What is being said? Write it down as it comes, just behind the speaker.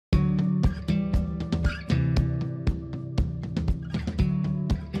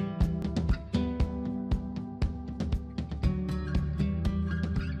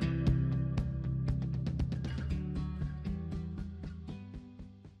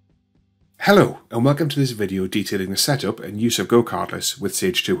Hello, and welcome to this video detailing the setup and use of GoCardless with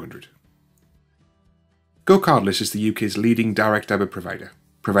Sage 200. GoCardless is the UK's leading direct debit provider,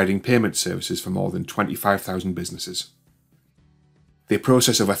 providing payment services for more than 25,000 businesses. They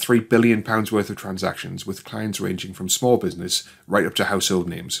process over £3 billion worth of transactions with clients ranging from small business right up to household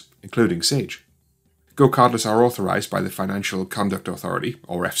names, including Sage. GoCardless are authorised by the Financial Conduct Authority,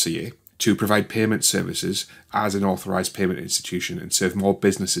 or FCA, to provide payment services as an authorised payment institution and serve more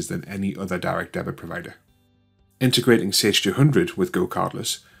businesses than any other direct debit provider. Integrating Sage 200 with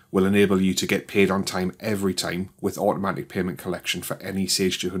GoCardless will enable you to get paid on time every time with automatic payment collection for any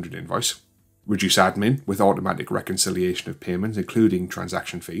Sage 200 invoice, reduce admin with automatic reconciliation of payments including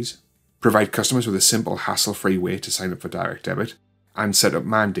transaction fees, provide customers with a simple hassle-free way to sign up for direct debit, and set up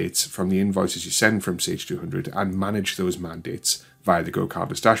mandates from the invoices you send from Sage 200 and manage those mandates via the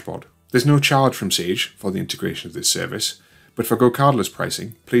GoCardless dashboard. There's no charge from Sage for the integration of this service, but for GoCardless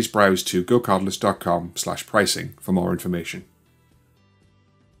pricing, please browse to gocardless.com/pricing for more information.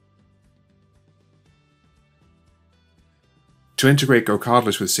 To integrate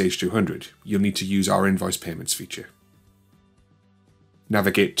GoCardless with Sage 200, you'll need to use our invoice payments feature.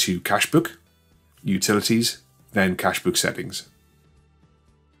 Navigate to Cashbook, Utilities, then Cashbook Settings.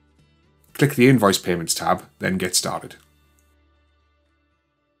 Click the Invoice Payments tab, then Get Started.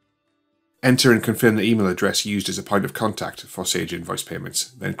 Enter and confirm the email address used as a point of contact for Sage invoice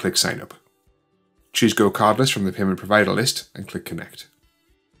payments, then click Sign Up. Choose GoCardless from the payment provider list and click Connect.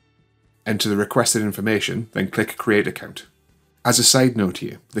 Enter the requested information, then click Create Account. As a side note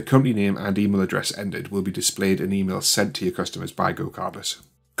here, the company name and email address entered will be displayed in emails sent to your customers by GoCardless.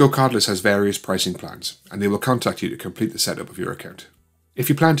 GoCardless has various pricing plans, and they will contact you to complete the setup of your account. If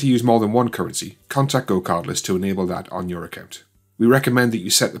you plan to use more than one currency, contact GoCardless to enable that on your account. We recommend that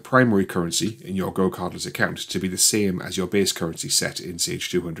you set the primary currency in your GoCardless account to be the same as your base currency set in Sage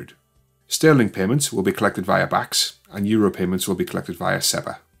 200. Sterling payments will be collected via BACS, and Euro payments will be collected via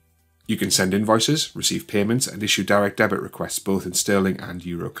SEPA. You can send invoices, receive payments, and issue direct debit requests both in sterling and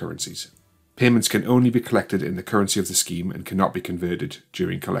Euro currencies. Payments can only be collected in the currency of the scheme and cannot be converted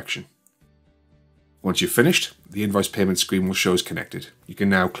during collection. Once you've finished, the invoice payment screen will show as connected. You can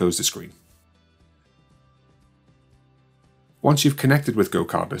now close the screen. Once you've connected with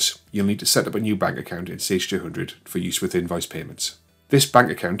GoCardless, you'll need to set up a new bank account in Sage 200 for use with invoice payments. This bank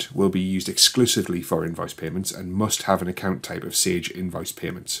account will be used exclusively for invoice payments and must have an account type of Sage Invoice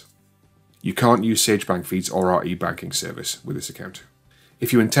Payments. You can't use Sage Bank Feeds or our e-banking service with this account.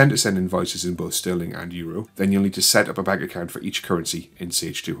 If you intend to send invoices in both sterling and euro, then you'll need to set up a bank account for each currency in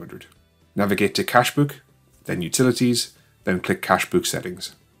Sage 200. Navigate to Cashbook, then Utilities, then click Cashbook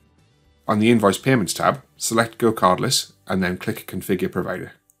Settings. On the Invoice Payments tab, select GoCardless and then click Configure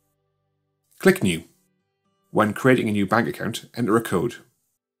Provider. Click New. When creating a new bank account, enter a code.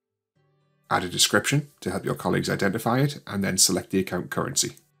 Add a description to help your colleagues identify it and then select the account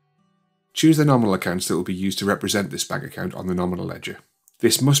currency. Choose the nominal accounts that will be used to represent this bank account on the nominal ledger.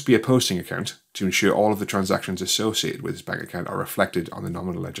 This must be a posting account to ensure all of the transactions associated with this bank account are reflected on the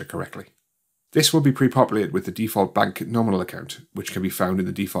nominal ledger correctly. This will be pre-populated with the default bank nominal account, which can be found in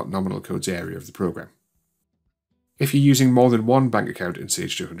the default nominal codes area of the program. If you're using more than one bank account in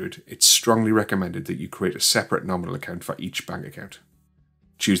Sage 200, it's strongly recommended that you create a separate nominal account for each bank account.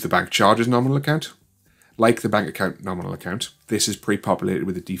 Choose the bank charges nominal account. Like the bank account nominal account, this is pre-populated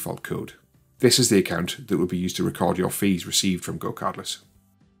with the default code. This is the account that will be used to record your fees received from GoCardless.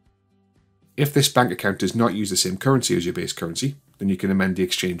 If this bank account does not use the same currency as your base currency, then you can amend the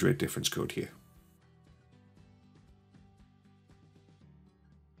exchange rate difference code here.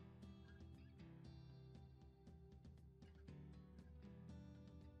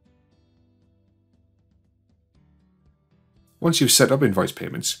 Once you've set up invoice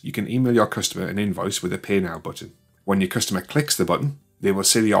payments, you can email your customer an invoice with a Pay Now button. When your customer clicks the button, they will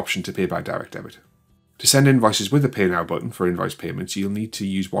see the option to pay by direct debit. To send invoices with a Pay Now button for invoice payments, you'll need to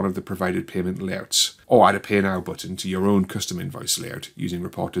use one of the provided payment layouts, or add a Pay Now button to your own custom invoice layout using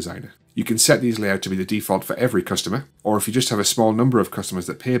Report Designer. You can set these layouts to be the default for every customer, or if you just have a small number of customers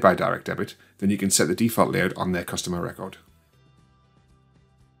that pay by direct debit, then you can set the default layout on their customer record.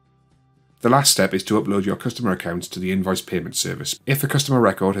 The last step is to upload your customer accounts to the invoice payment service. If a customer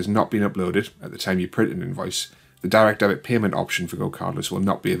record has not been uploaded at the time you print an invoice, the direct debit payment option for GoCardless will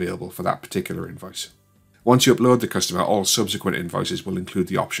not be available for that particular invoice. Once you upload the customer, all subsequent invoices will include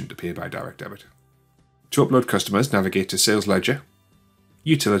the option to pay by direct debit. To upload customers, navigate to Sales Ledger,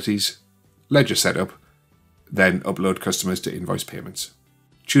 Utilities, Ledger Setup, then Upload Customers to Invoice Payments.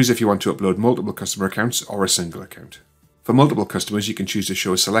 Choose if you want to upload multiple customer accounts or a single account. For multiple customers, you can choose to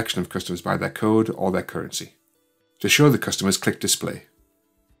show a selection of customers by their code or their currency. To show the customers, click Display.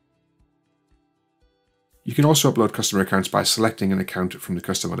 You can also upload customer accounts by selecting an account from the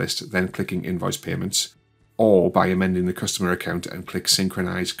customer list, then clicking Invoice Payments, or by amending the customer account and click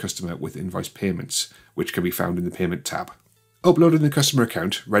Synchronize Customer with Invoice Payments, which can be found in the Payment tab. Uploading the customer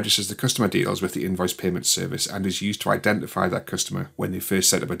account registers the customer details with the invoice payment service and is used to identify that customer when they first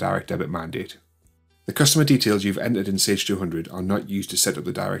set up a direct debit mandate. The customer details you've entered in Sage 200 are not used to set up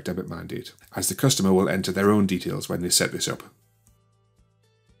the direct debit mandate, as the customer will enter their own details when they set this up.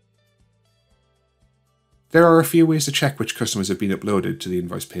 There are a few ways to check which customers have been uploaded to the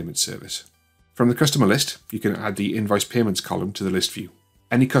invoice payment service. From the customer list, you can add the invoice payments column to the list view.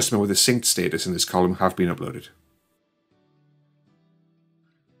 Any customer with a synced status in this column have been uploaded.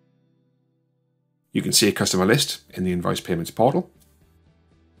 You can see a customer list in the invoice payments portal,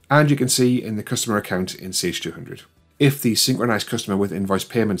 and you can see in the customer account in Sage 200. If the Synchronize Customer with Invoice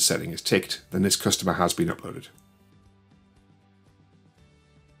Payments setting is ticked, then this customer has been uploaded.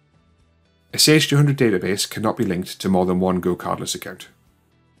 A Sage 200 database cannot be linked to more than one GoCardless account.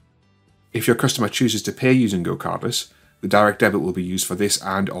 If your customer chooses to pay using GoCardless, the direct debit will be used for this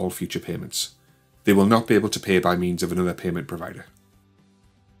and all future payments. They will not be able to pay by means of another payment provider.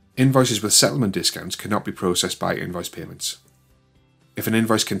 Invoices with settlement discounts cannot be processed by invoice payments. If an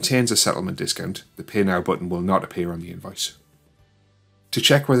invoice contains a settlement discount, the Pay Now button will not appear on the invoice. To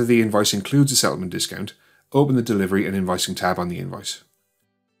check whether the invoice includes a settlement discount, open the Delivery and Invoicing tab on the invoice.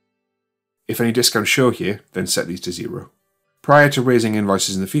 If any discounts show here, then set these to 0. Prior to raising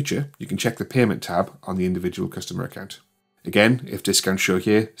invoices in the future, you can check the Payment tab on the individual customer account. Again, if discounts show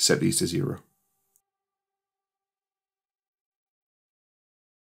here, set these to 0.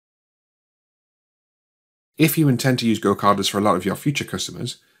 If you intend to use GoCardless for a lot of your future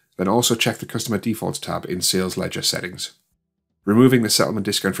customers, then also check the Customer Defaults tab in Sales Ledger Settings. Removing the settlement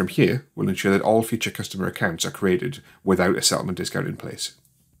discount from here will ensure that all future customer accounts are created without a settlement discount in place.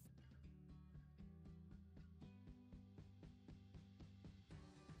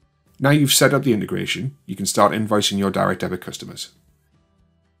 Now you've set up the integration, you can start invoicing your direct debit customers.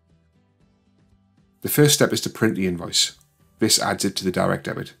 The first step is to print the invoice. This adds it to the direct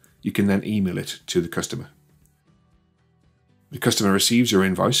debit. You can then email it to the customer. The customer receives your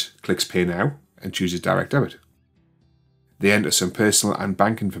invoice, clicks Pay Now, and chooses direct debit. They enter some personal and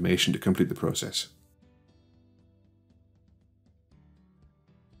bank information to complete the process.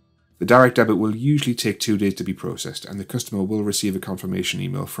 The direct debit will usually take 2 days to be processed, and the customer will receive a confirmation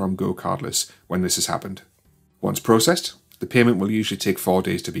email from GoCardless when this has happened. Once processed, the payment will usually take 4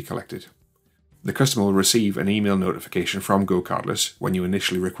 days to be collected. The customer will receive an email notification from GoCardless when you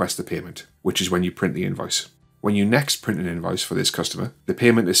initially request the payment, which is when you print the invoice. When you next print an invoice for this customer, the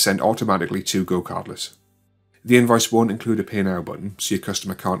payment is sent automatically to GoCardless. The invoice won't include a Pay Now button, so your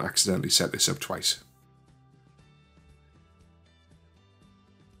customer can't accidentally set this up twice.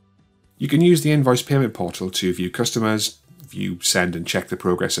 You can use the invoice payment portal to view customers, view, send and check the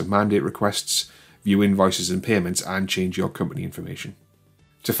progress of mandate requests, view invoices and payments, and change your company information.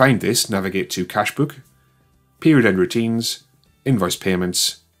 To find this, navigate to Cash Book, Period End Routines, Invoice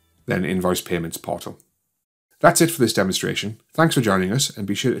Payments, then Invoice Payments Portal. That's it for this demonstration. Thanks for joining us, and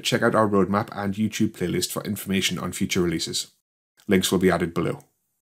be sure to check out our roadmap and YouTube playlist for information on future releases. Links will be added below.